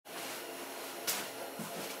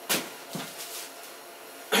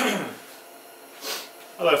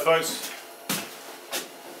Hello folks,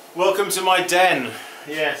 welcome to my den.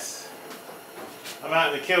 Yes, I'm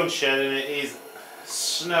out in the kiln shed and it is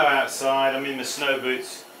snow outside. I'm in my snow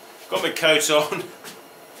boots, got my coat on.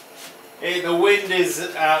 The wind is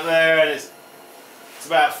out there and it's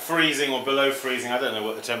about freezing or below freezing. I don't know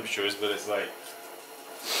what the temperature is, but it's like...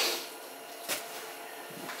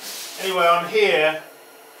 Anyway, I'm here.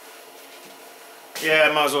 Yeah,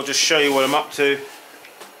 I might as well just show you what I'm up to.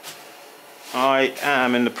 I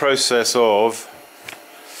am in the process of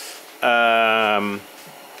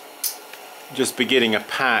just beginning a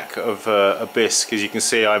pack of a bisque. As you can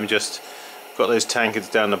see, I'm just got those tankards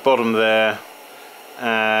down the bottom there,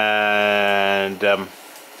 and I've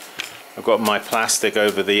got my plastic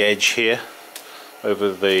over the edge here,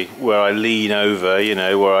 over the where I lean over, you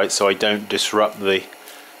know, so I don't disrupt the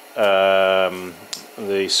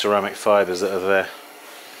ceramic fibers that are there.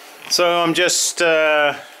 So I'm just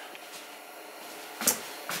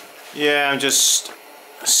I'm just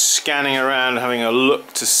scanning around, having a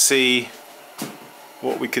look to see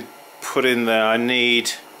what we could put in there. I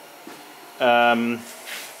need let's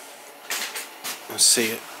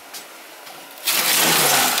see it.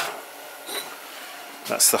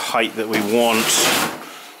 That's the height that we want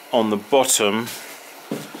on the bottom.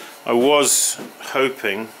 I was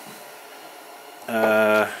hoping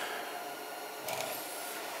to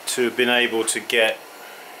have been able to get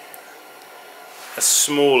a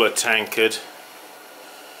smaller tankard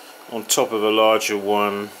on top of a larger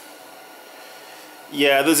one.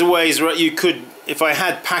 Yeah, there's a ways you could, if I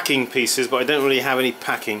had packing pieces, but I don't really have any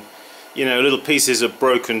packing, you know, little pieces of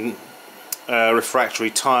broken refractory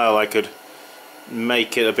tile. I could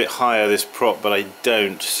make it a bit higher, this prop, but I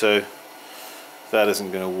don't, so that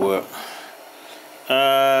isn't going to work.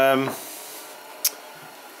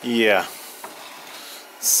 Yeah,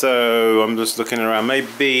 so I'm just looking around.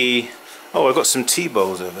 Maybe, oh, I've got some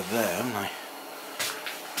T-bowls over there, haven't I?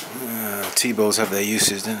 T-bowls have their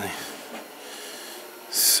uses, don't they?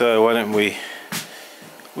 So why don't we,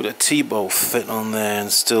 would a T-bowl fit on there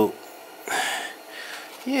and still,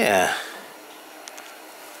 yeah,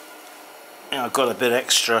 I've got a bit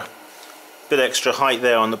extra height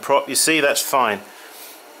there on the prop. You see, that's fine.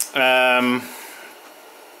 That'll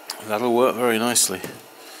work very nicely.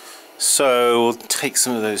 So we'll take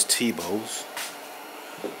some of those T-bowls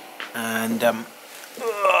and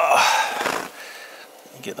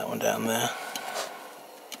get that one down there.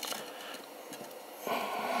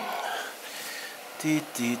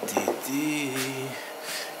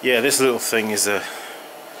 Yeah, this little thing is a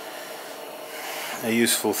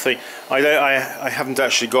useful thing. I haven't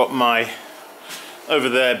actually got my, over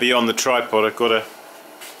there beyond the tripod, I've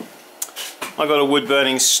got a wood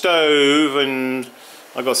burning stove, and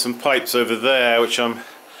I've got some pipes over there which I'm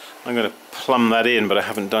going to plumb that in, but I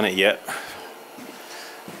haven't done it yet.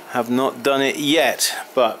 Have not done it yet,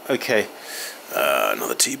 but okay.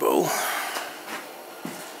 Another T-bowl. One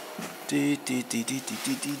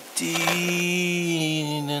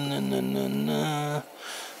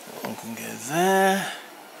can go there.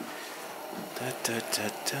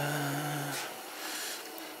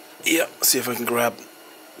 Yeah, see if I can grab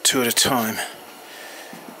two at a time.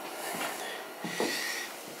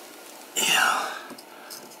 Yeah,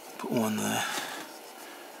 put one there.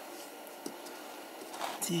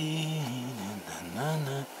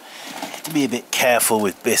 To be a bit careful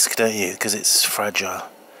with bisque, don't you? Because it's fragile.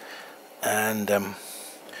 And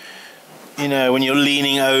you know, when you're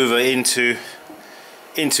leaning over into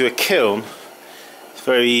a kiln, it's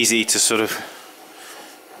very easy to sort of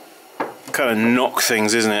kind of knock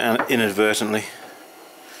things, isn't it, inadvertently.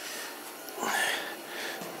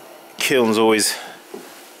 Kilns always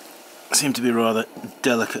seem to be rather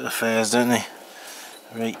delicate affairs, don't they?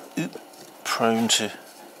 Very prone to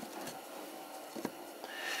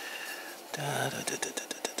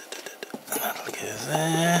that'll go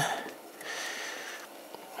there.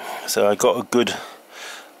 So I got a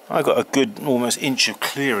good almost inch of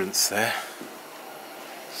clearance there,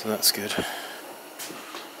 so that's good.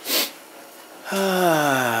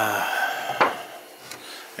 Yeah,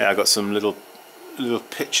 I got some little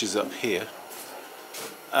pitches up here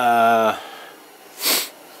as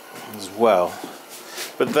well,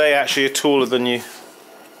 but they actually are taller than you.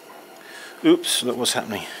 Oops, look what's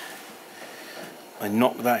happening. I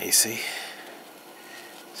knocked that, you see.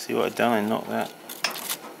 See what I've done? I knocked that.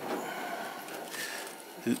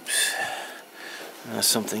 Oops. Now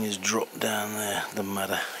something has dropped down there. Doesn't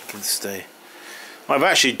matter, it can stay. I've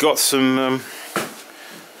actually got some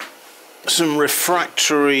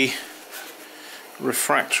refractory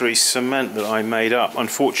cement that I made up.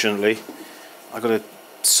 Unfortunately, I've got to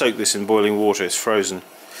soak this in boiling water. It's frozen.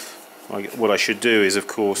 what I should do is, of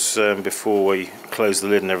course, before we close the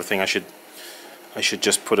lid and everything, I should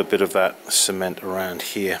just put a bit of that cement around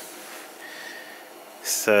here,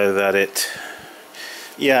 so that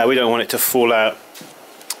yeah, we don't want it to fall out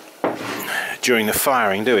during the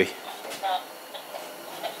firing, do we?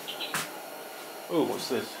 Oh, what's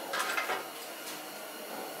this?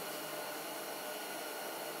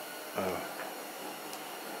 Oh,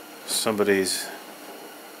 somebody's...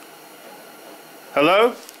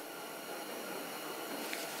 Hello?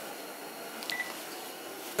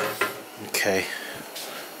 Okay.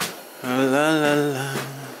 La la la.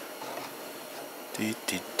 Dee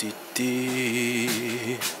dee dee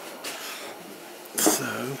dee.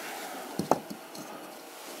 So,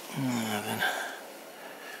 then,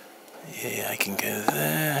 yeah, I can go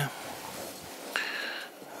there.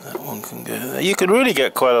 That one can go there. You could really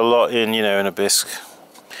get quite a lot in, you know, in a bisque.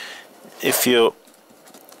 If you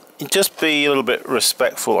just be a little bit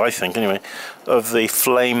respectful, I think, anyway, of the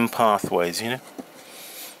flame pathways, you know.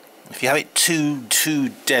 If you have it too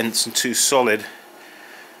dense and too solid,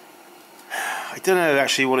 I don't know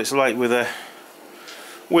actually what it's like with an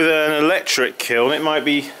electric kiln. It might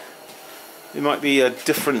be a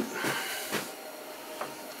different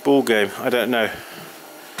ball game. I don't know.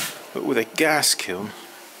 But with a gas kiln,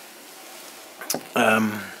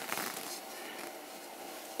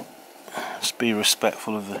 just be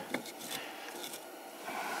respectful of the.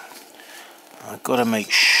 I've got to make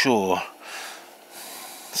sure.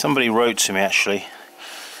 Somebody wrote to me actually.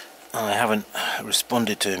 I haven't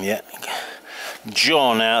responded to him yet.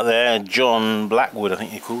 John out there, John Blackwood, I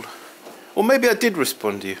think you're called. Or maybe I did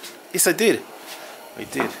respond to you. Yes, I did. I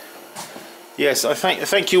did. Yes, I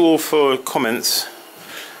thank you all for comments.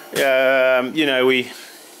 You know,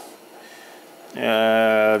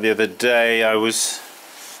 the other day I was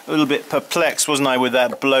a little bit perplexed, wasn't I, with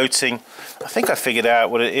that bloating. I think I figured out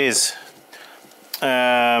what it is.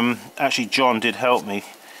 Actually, John did help me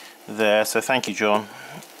there, so thank you, John.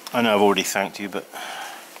 I know I've already thanked you, but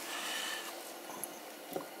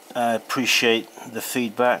I appreciate the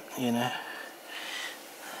feedback, you know.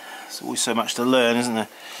 There's always so much to learn, isn't there?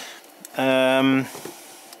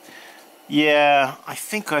 Yeah, I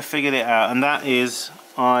think I figured it out, and that is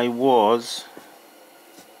I've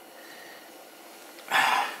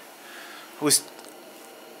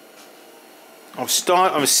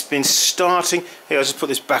been starting. Here, I'll just put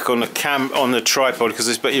this back on the tripod, because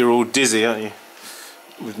I bet you're all dizzy, aren't you,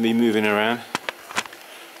 with me moving around.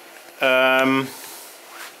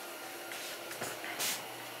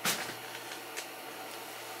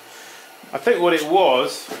 I think what it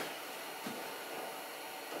was,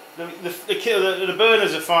 the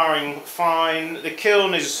burners are firing fine. The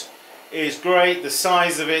kiln is great. The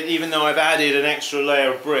size of it, even though I've added an extra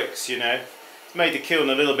layer of bricks, you know, it's made the kiln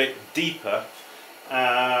a little bit deeper.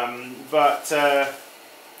 But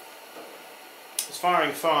it's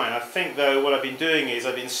firing fine. I think though what I've been doing is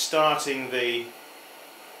I've been starting the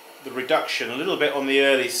reduction a little bit on the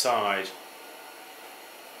early side,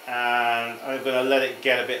 and I'm going to let it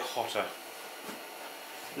get a bit hotter.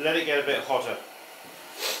 Let it get a bit hotter.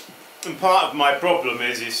 And part of my problem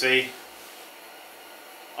is, you see,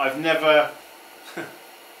 I've never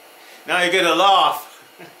now you're going to laugh.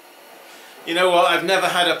 You know what, I've never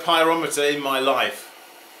had a pyrometer in my life.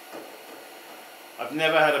 I've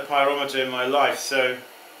never had a pyrometer in my life, so,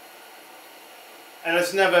 and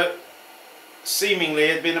it's never seemingly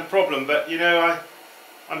had been a problem, but you know,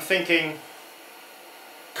 I'm thinking,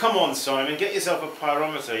 come on Simon, get yourself a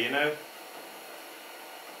pyrometer, you know.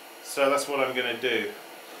 So that's what I'm going to do.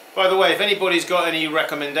 By the way, if anybody's got any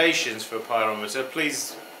recommendations for a pyrometer,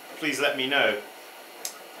 please let me know.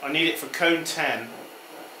 I need it for cone 10,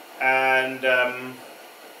 and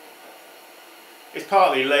it's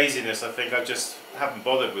partly laziness, I think. I just haven't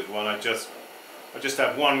bothered with one. I just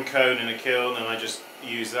have one cone in a kiln, and I just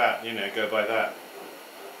use that, you know, go by that.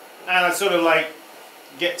 And I sort of like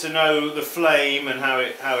get to know the flame and how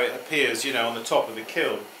it appears, you know, on the top of the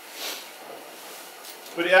kiln.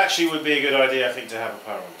 But it actually would be a good idea, I think, to have a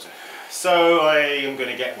pyrometer. So I am going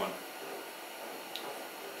to get one.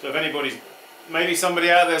 So if anybody's, maybe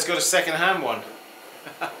somebody out there's got a second-hand one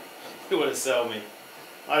who want to sell me,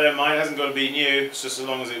 I don't mind. It hasn't got to be new. It's just as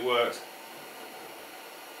long as it works.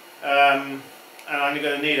 And I'm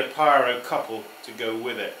going to need a pyro couple to go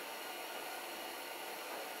with it.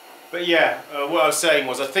 But yeah, what I was saying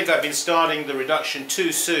was I think I've been starting the reduction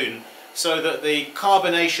too soon, so that the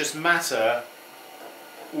carbonaceous matter,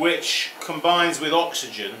 which combines with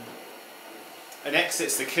oxygen and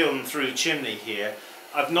exits the kiln through the chimney here,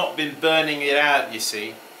 I've not been burning it out, you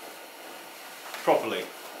see, properly.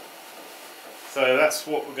 So that's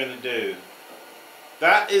what we're going to do.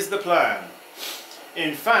 That is the plan.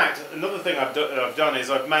 In fact, another thing I've done is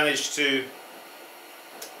I've managed to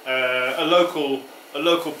a local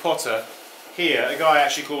potter here, a guy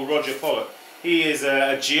actually called Roger Pollock. He is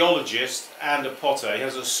a geologist and a potter. He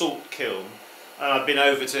has a salt kiln, and I've been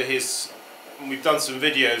over to his, and we've done some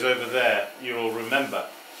videos over there, you'll remember.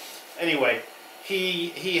 Anyway,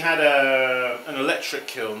 he had an electric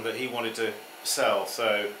kiln that he wanted to sell,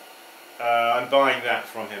 so I'm buying that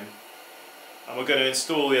from him, and we're going to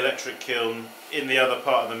install the electric kiln in the other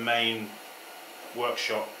part of the main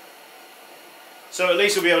workshop. So at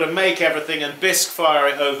least we'll be able to make everything and bisque fire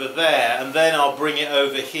it over there, and then I'll bring it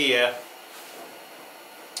over here,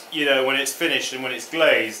 you know, when it's finished and when it's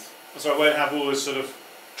glazed. So I won't have all this sort of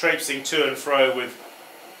traipsing to and fro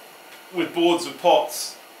with boards of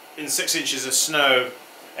pots in 6 inches of snow,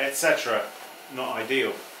 etc. Not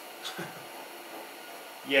ideal.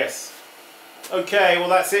 Yes. Okay, well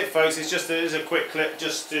that's it, folks. It's just a quick clip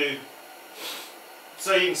just to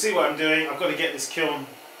so you can see what I'm doing. I've got to get this kiln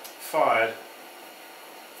fired,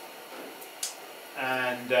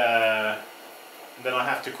 and then I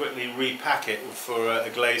have to quickly repack it for a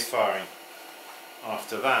glaze firing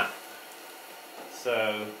after that.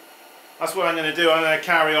 So that's what I'm going to do. I'm going to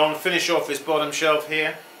carry on, finish off this bottom shelf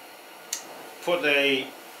here, put a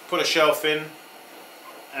shelf in,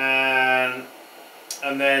 and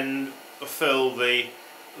then fill the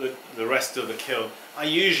rest of the kiln. I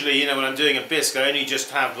usually, you know, when I'm doing a bisque, I only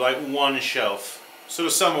just have like one shelf, sort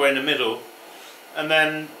of somewhere in the middle, and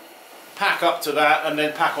then pack up to that, and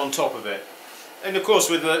then pack on top of it. And of course,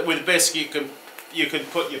 with bisque, you can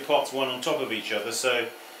put your pots one on top of each other, so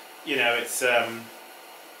you know it's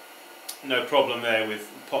no problem there with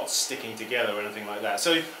pots sticking together or anything like that.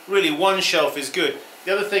 So really, one shelf is good.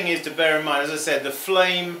 The other thing is to bear in mind, as I said, the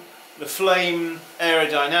flame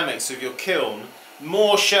aerodynamics of your kiln.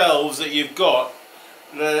 More shelves that you've got,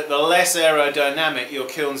 the less aerodynamic your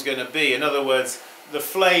kiln's going to be. In other words, the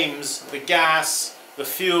flames, the gas, the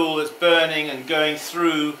fuel that's burning and going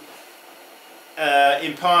through,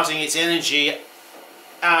 imparting its energy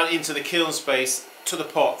out into the kiln space to the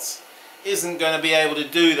pots, isn't going to be able to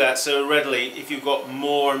do that so readily if you've got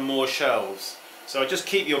more and more shelves. So just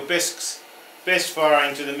keep your bisque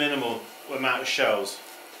firing to the minimal amount of shelves.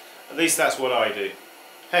 At least that's what I do.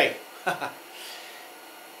 Hey,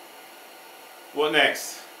 what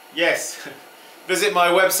next? Yes, visit my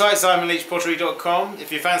website, simonleachpottery.com.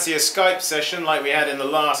 If you fancy a Skype session like we had in the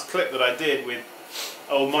last clip that I did with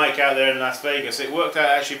old Mike out there in Las Vegas, it worked out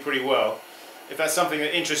actually pretty well. If that's something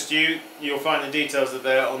that interests you, you'll find the details of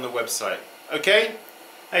there on the website. Okay?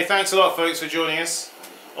 Hey, thanks a lot, folks, for joining us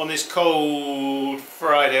on this cold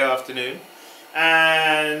Friday afternoon.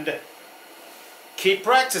 And keep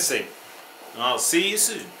practicing. I'll see you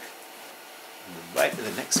soon. Right to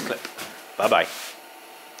the next clip. Bye-bye.